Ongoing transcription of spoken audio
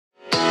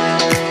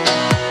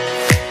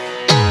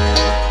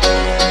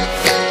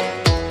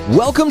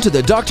Welcome to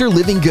the Dr.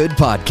 Living Good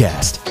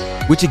podcast,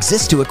 which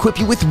exists to equip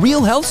you with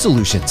real health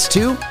solutions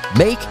to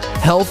make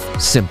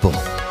health simple.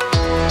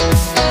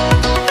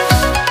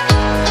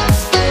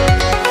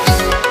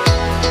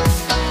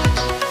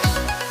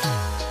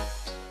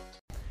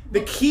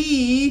 The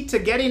key to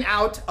getting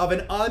out of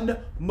an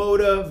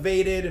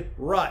unmotivated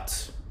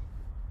rut.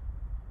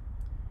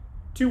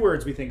 Two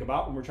words we think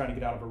about when we're trying to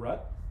get out of a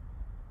rut.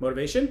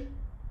 Motivation,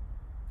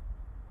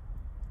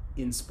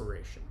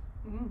 inspiration.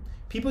 Mm-hmm.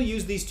 People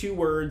use these two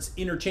words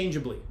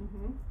interchangeably.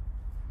 Mm-hmm.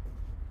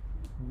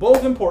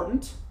 Both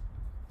important,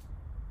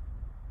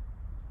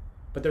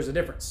 but there's a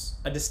difference,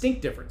 a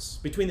distinct difference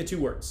between the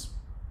two words.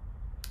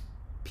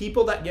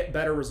 People that get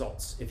better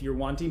results, if you're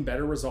wanting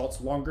better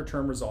results, longer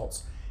term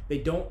results, they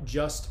don't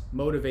just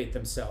motivate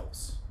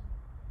themselves.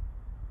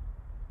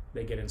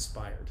 They get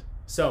inspired.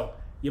 So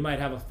you might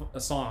have a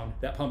song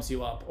that pumps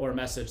you up or a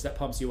message that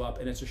pumps you up,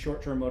 and it's a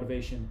short-term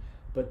motivation.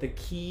 But the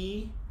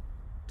key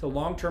to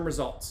long-term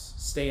results,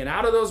 staying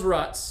out of those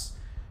ruts,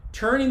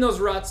 turning those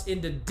ruts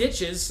into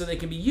ditches so they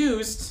can be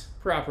used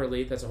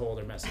properly, that's a whole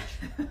other message.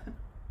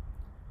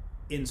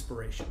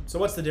 Inspiration. So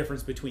what's the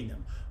difference between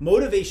them?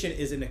 Motivation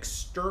is an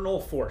external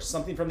force,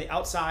 something from the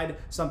outside,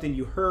 something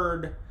you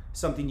heard,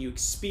 something you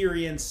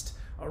experienced,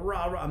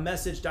 a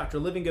message, Dr.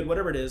 Living Good,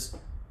 whatever it is.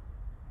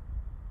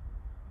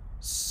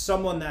 It's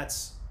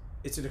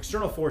an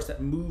external force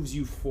that moves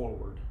you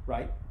forward,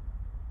 right?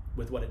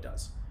 With what it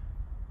does.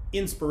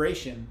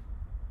 Inspiration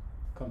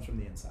comes from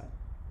the inside.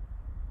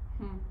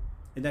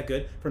 Isn't that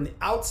good? From the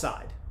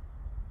outside,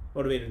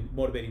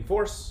 motivating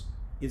force,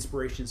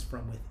 inspiration's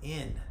from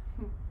within.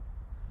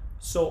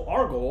 So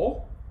our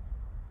goal,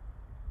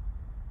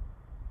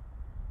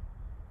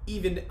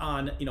 even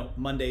on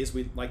Mondays,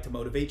 we'd like to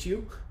motivate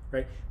you,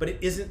 right? But it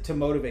isn't to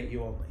motivate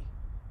you only.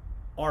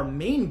 Our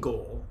main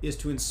goal is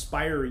to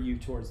inspire you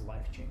towards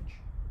life change.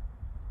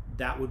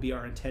 That would be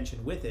our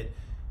intention with it,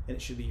 and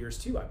it should be yours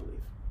too, I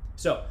believe.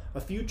 So, a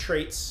few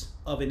traits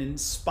of an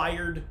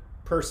inspired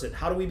person.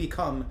 How do we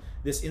become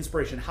this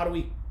inspiration? How do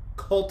we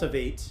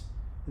cultivate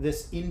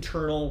this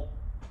internal,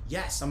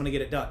 yes, I'm going to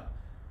get it done?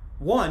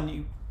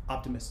 One,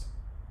 optimist.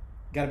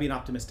 Got to be an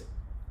optimistic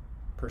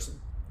person.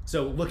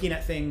 So, looking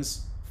at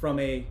things from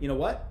a, you know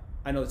what?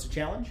 I know it's a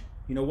challenge.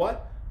 You know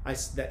what?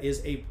 That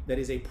is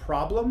a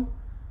problem,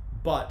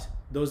 but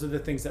those are the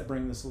things that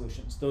bring the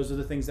solutions. Those are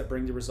the things that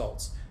bring the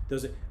results.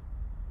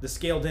 The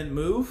scale didn't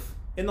move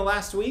in the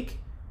last week,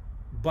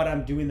 but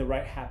I'm doing the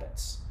right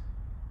habits.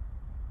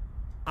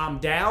 I'm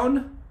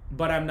down,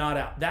 but I'm not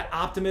out. That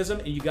optimism,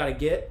 and you got to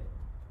get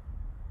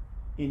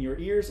in your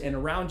ears and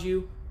around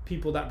you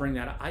people that bring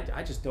that up.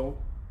 I just don't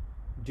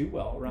do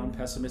well around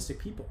pessimistic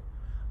people.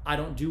 I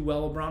don't do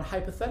well around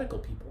hypothetical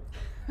people.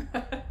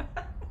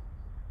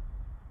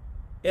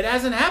 It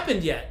hasn't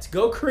happened yet.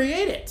 Go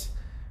create it.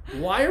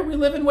 Why are we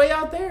living way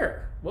out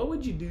there? What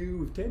would you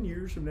do if 10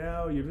 years from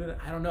now?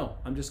 I don't know.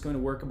 I'm just going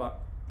to work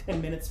about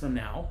 10 minutes from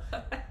now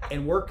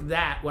and work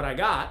what I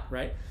got,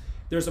 right?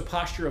 There's a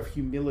posture of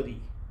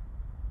humility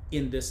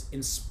in this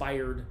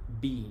inspired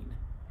being.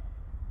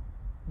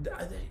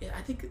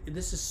 I think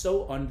this is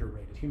so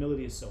underrated.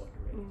 Humility is so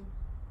underrated.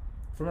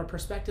 From a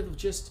perspective of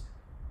just,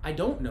 I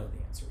don't know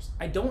the answers.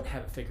 I don't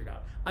have it figured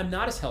out. I'm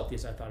not as healthy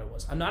as I thought I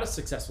was. I'm not as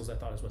successful as I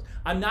thought I was.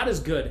 I'm not as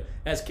good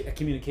as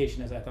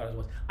communication as I thought I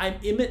was.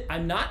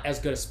 I'm not as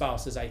good a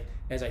spouse as I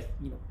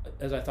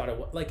thought I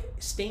was. Like,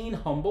 staying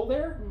humble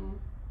there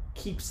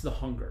keeps the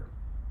hunger,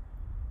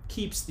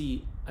 keeps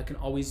the I can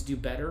always do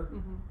better.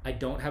 I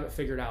don't have it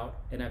figured out,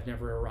 and I've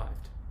never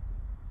arrived.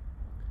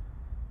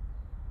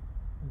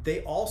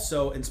 They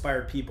also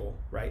inspired people,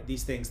 right?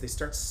 These things, they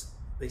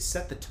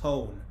set the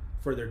tone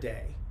for their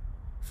day,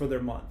 for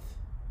their month,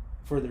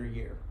 for their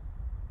year.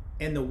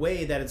 And the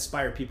way that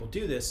inspired people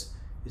do this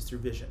is through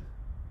vision,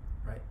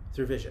 right?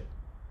 Through vision.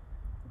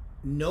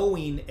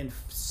 Knowing and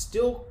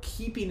still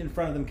keeping in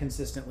front of them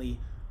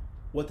consistently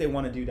what they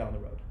want to do down the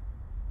road.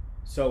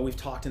 So we've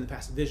talked in the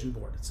past, vision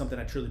board. It's something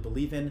I truly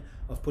believe in,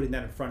 of putting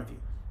that in front of you.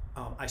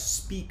 I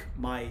speak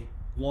my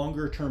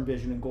longer term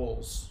vision and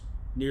goals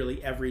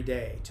nearly every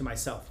day to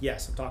myself.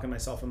 Yes, I'm talking to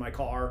myself in my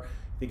car.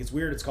 I think it's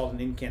weird. It's called an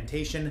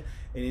incantation.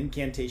 An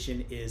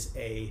incantation is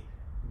a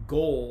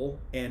goal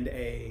and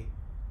affirmation.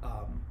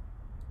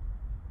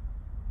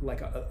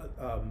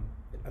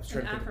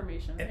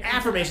 An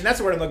affirmation. That's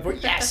the word I'm looking for.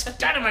 Yes,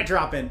 dynamite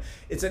drop in.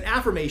 It's an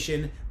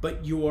affirmation,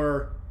 but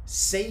you're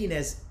saying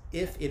as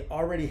if it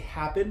already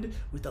happened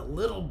with a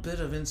little bit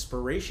of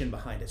inspiration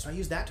behind it. So I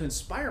use that to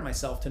inspire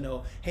myself to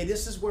know, hey,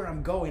 this is where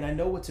I'm going. I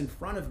know what's in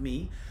front of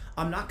me.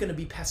 I'm not going to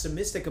be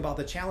pessimistic about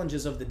the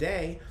challenges of the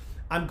day.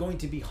 I'm going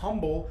to be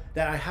humble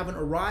that I haven't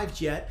arrived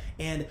yet,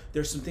 and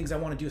there's some things I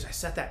want to do. Is I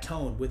set that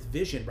tone with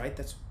vision, right?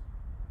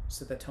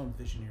 Set that tone with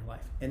vision in your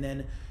life. And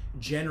then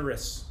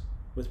generous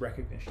with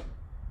recognition,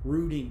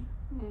 rooting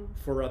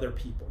for other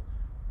people,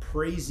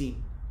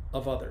 praising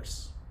of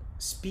others,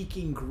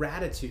 speaking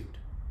gratitude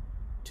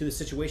to the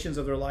situations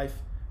of their life,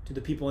 to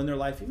the people in their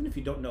life, even if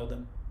you don't know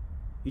them.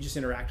 You just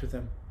interact with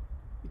them.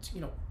 it's,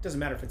 it doesn't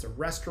matter if it's a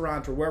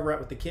restaurant or wherever we're at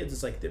with the kids.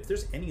 It's like if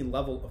there's any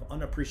level of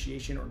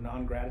unappreciation or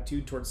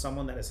non-gratitude towards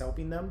someone that is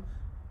helping them,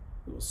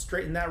 we will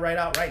straighten that right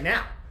out right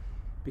now.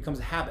 It becomes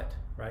a habit,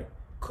 right?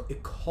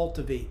 It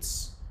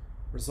cultivates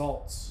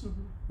results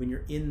when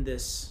you're in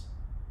this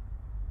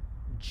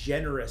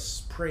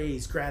generous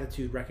praise,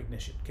 gratitude,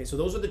 recognition. Okay, so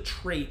those are the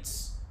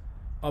traits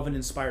of an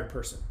inspired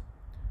person.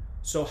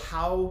 So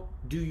how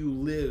do you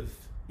live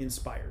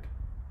inspired?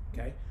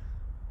 Okay,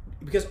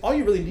 because all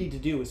you really need to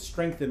do is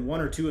strengthen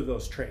one or two of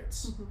those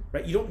traits,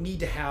 right? You don't need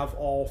to have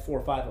all 4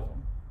 or 5 of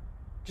them.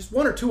 Just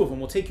 1 or 2 of them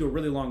will take you a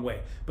really long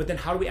way. But then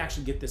how do we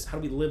actually get this? How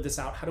do we live this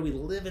out? How do we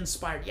live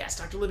inspired? Yes,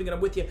 Dr. Livingston,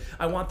 I'm with you.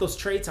 I want those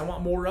traits. I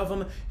want more of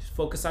them. Just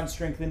focus on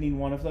strengthening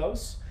one of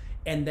those.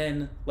 And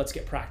then let's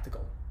get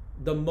practical.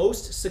 The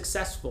most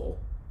successful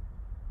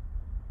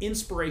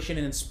inspiration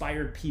and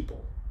inspired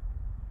people,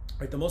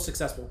 right? The most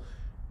successful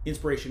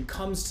inspiration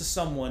comes to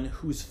someone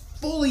who's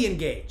fully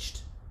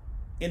engaged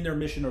in their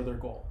mission or their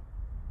goal.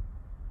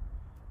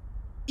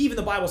 Even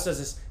the Bible says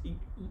this,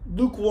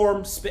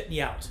 lukewarm, spitting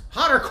you out.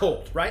 Hot or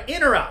cold, right?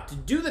 In or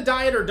out. Do the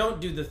diet or don't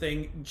do the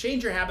thing.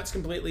 Change your habits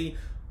completely,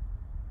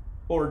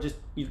 or just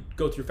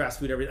go through fast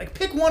food every day. Like,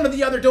 pick one or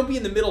the other. Don't be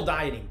in the middle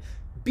dieting.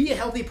 Be a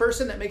healthy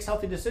person that makes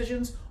healthy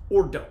decisions,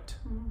 or don't,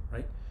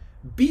 right?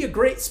 Be a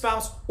great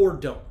spouse, or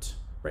don't,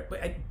 right?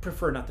 But I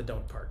prefer not the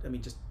don't part. I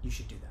mean, just, you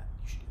should do that.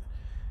 You should do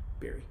that,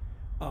 Barry.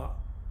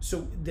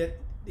 So that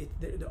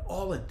they're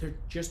all in. They're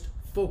just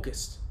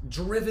focused,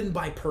 driven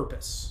by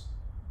purpose,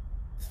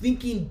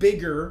 thinking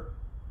bigger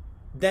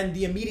than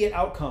the immediate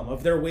outcome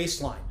of their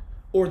waistline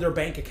or their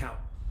bank account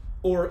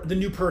or the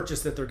new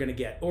purchase that they're going to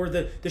get or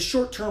the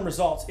short-term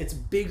results. It's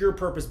bigger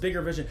purpose,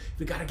 bigger vision.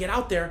 We've got to get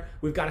out there.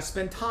 We've got to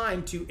spend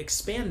time to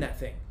expand that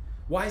thing.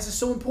 Why is this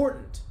so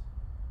important?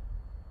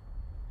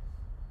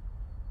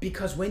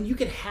 Because when you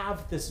can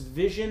have this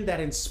vision that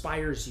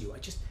inspires you, I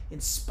just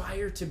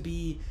inspire to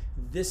be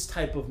this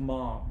type of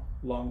mom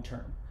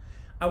long-term.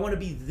 I want to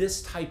be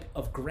this type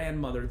of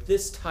grandmother,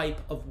 this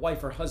type of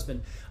wife or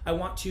husband. I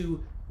want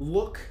to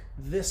look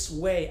this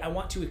way. I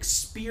want to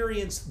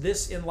experience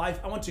this in life.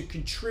 I want to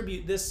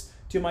contribute this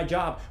to my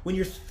job. When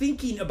you're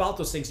thinking about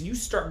those things and you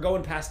start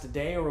going past a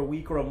day or a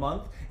week or a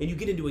month and you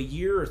get into a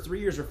year or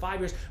 3 years or 5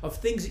 years of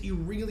things that you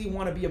really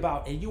want to be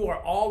about and you are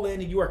all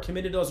in and you are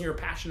committed to those and you're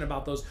passionate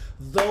about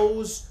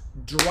those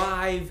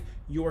drive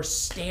your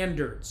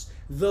standards.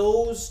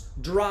 Those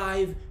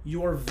drive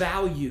your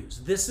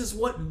values. This is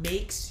what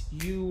makes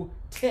you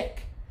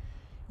tick.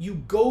 You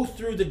go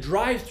through the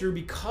drive-through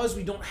because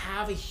we don't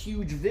have a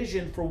huge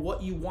vision for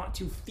what you want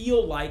to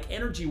feel like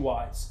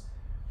energy-wise.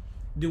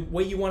 The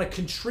way you want to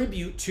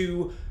contribute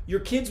to your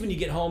kids when you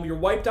get home, you're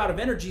wiped out of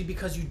energy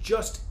because you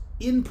just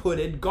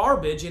inputted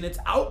garbage and it's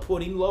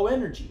outputting low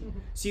energy.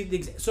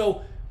 See,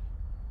 so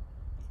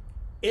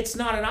it's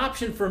not an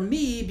option for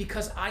me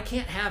because I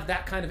can't have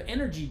that kind of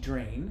energy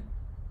drain,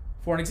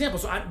 for an example.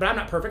 But I'm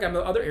not perfect. I have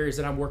other areas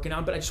that I'm working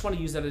on, but I just want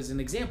to use that as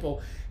an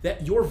example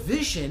that your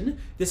vision,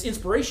 this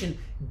inspiration,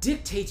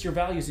 dictates your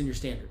values and your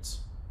standards.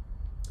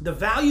 The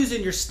values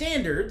and your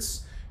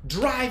standards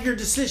drive your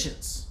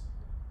decisions,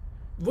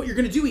 what you're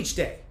going to do each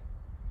day.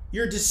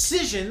 Your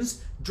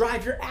decisions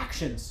drive your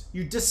actions.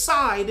 You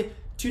decide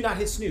to not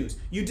hit snooze.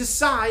 You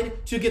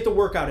decide to get the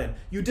workout in.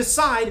 You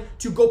decide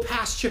to go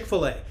past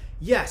Chick-fil-A.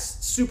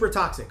 Yes, super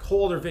toxic.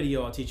 Whole other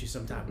video I'll teach you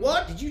sometime.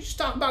 What? Did you just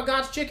talk about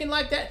God's chicken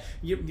like that?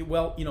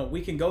 Well,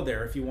 we can go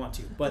there if you want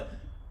to. But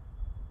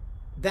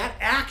that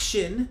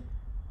action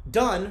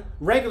done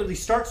regularly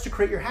starts to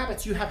create your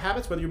habits. You have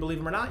habits, whether you believe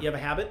them or not. You have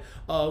a habit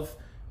of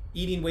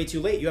eating way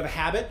too late. You have a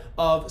habit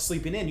of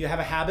sleeping in. You have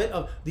a habit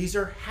of, these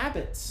are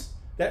habits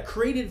that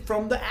created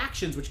from the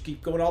actions, which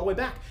keep going all the way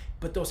back.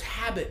 But those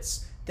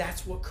habits,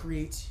 that's what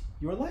creates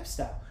your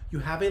lifestyle. You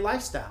have a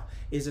lifestyle.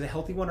 Is it a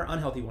healthy one or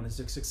unhealthy one? Is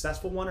it a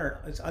successful one or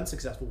an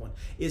unsuccessful one?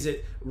 Is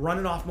it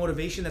running off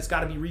motivation that's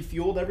got to be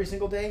refueled every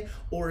single day?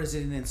 Or is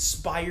it an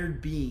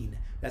inspired being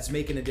that's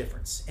making a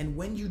difference? And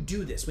when you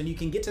do this, when you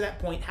can get to that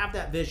point, have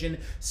that vision,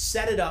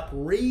 set it up,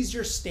 raise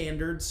your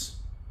standards,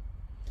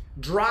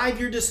 drive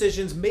your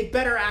decisions, make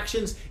better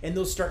actions, and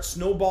those start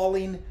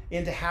snowballing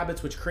into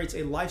habits, which creates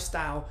a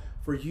lifestyle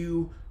for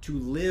you to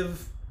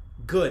live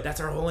good. That's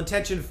our whole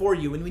intention for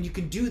you. And when you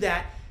can do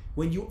that,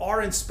 when you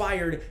are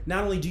inspired,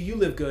 not only do you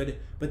live good,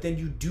 but then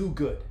you do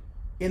good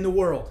in the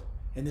world.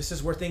 And this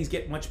is where things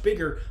get much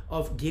bigger,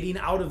 of getting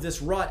out of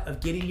this rut,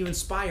 of getting you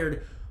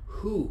inspired.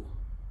 Who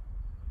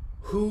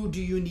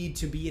do you need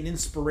to be an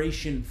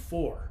inspiration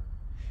for?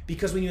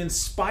 Because when you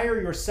inspire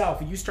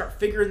yourself and you start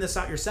figuring this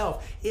out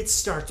yourself, it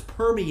starts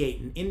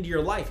permeating into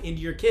your life,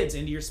 into your kids,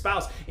 into your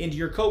spouse, into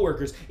your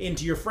coworkers,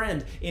 into your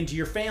friend, into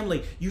your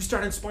family. You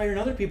start inspiring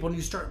other people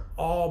and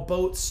all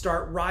boats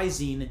start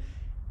rising.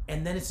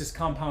 And then it's this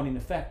compounding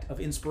effect of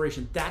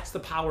inspiration. That's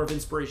the power of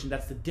inspiration.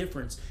 That's the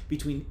difference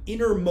between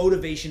inner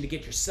motivation to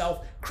get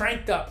yourself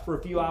cranked up for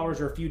a few hours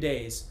or a few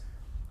days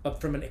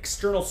from an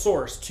external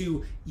source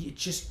to it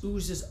just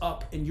oozes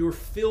up and you're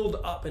filled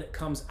up and it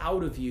comes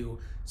out of you.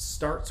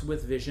 Starts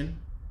with vision,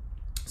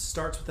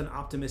 starts with an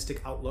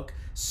optimistic outlook,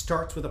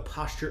 starts with a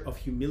posture of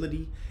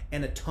humility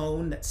and a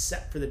tone that's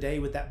set for the day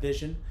with that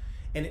vision,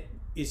 and it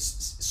is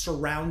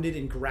surrounded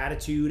in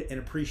gratitude and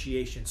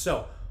appreciation.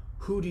 So,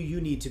 who do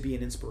you need to be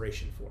an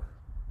inspiration for?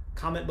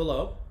 Comment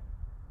below,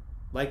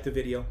 like the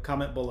video,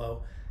 comment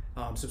below,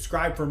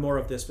 subscribe for more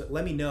of this, but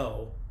let me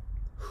know,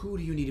 who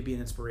do you need to be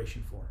an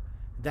inspiration for?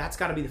 That's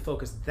got to be the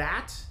focus.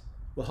 That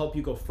will help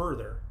you go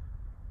further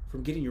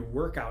from getting your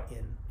workout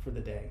in for the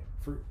day,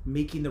 for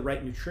making the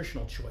right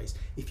nutritional choice.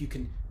 If you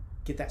can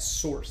get that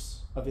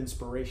source of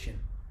inspiration,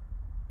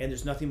 and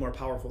there's nothing more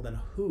powerful than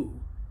who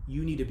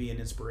you need to be an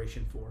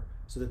inspiration for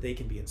so that they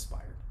can be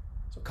inspired.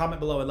 So comment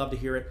below, I'd love to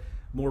hear it.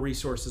 More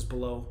resources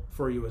below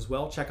for you as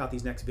well. Check out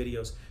these next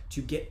videos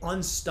to get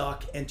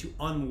unstuck and to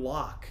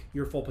unlock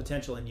your full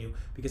potential in you,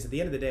 because at the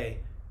end of the day,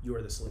 you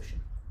are the solution.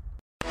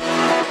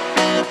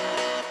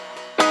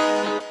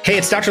 Hey,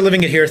 it's Dr.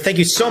 Living It here. Thank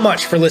you so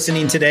much for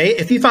listening today.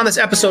 If you found this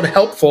episode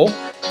helpful,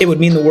 it would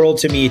mean the world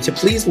to me to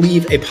please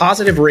leave a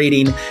positive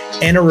rating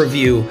and a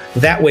review.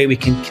 That way we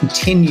can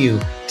continue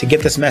to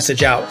get this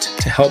message out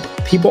to help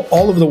people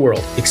all over the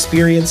world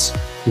experience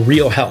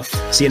real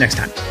health. See you next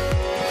time.